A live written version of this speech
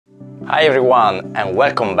Hi everyone and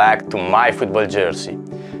welcome back to my football jersey.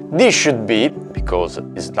 This should be, because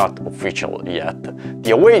it's not official yet,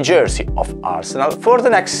 the away jersey of Arsenal for the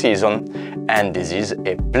next season, and this is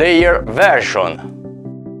a player version.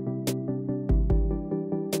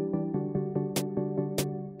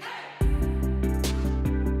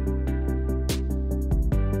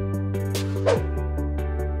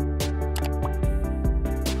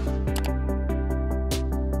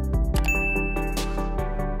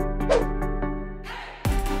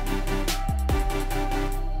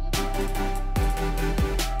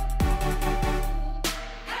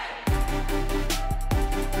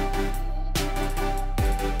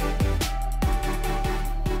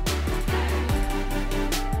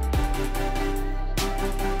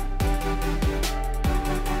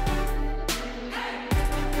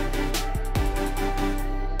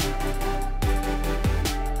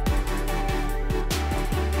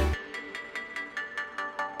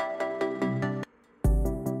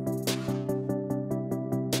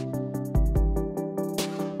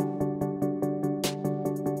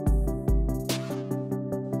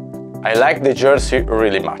 I like the jersey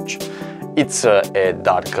really much. It's a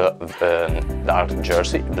dark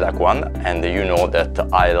jersey, black one, and you know that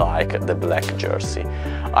I like the black jersey.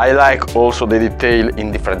 I like also the detail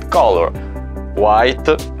in different color, white,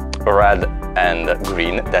 red and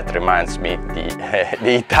green. That reminds me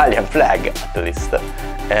the Italian flag at least.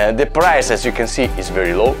 The price, as you can see, is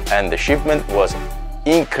very low and the shipment was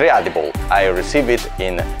incredible. I received it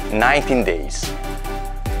in 19 days.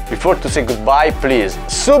 Before to say goodbye, please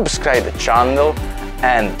subscribe the channel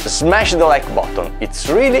and smash the like button, it's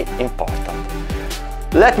really important.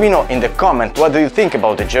 Let me know in the comment what do you think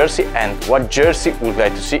about the jersey and what jersey would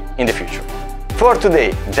like to see in the future. For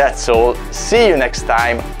today, that's all. See you next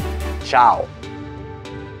time. Ciao!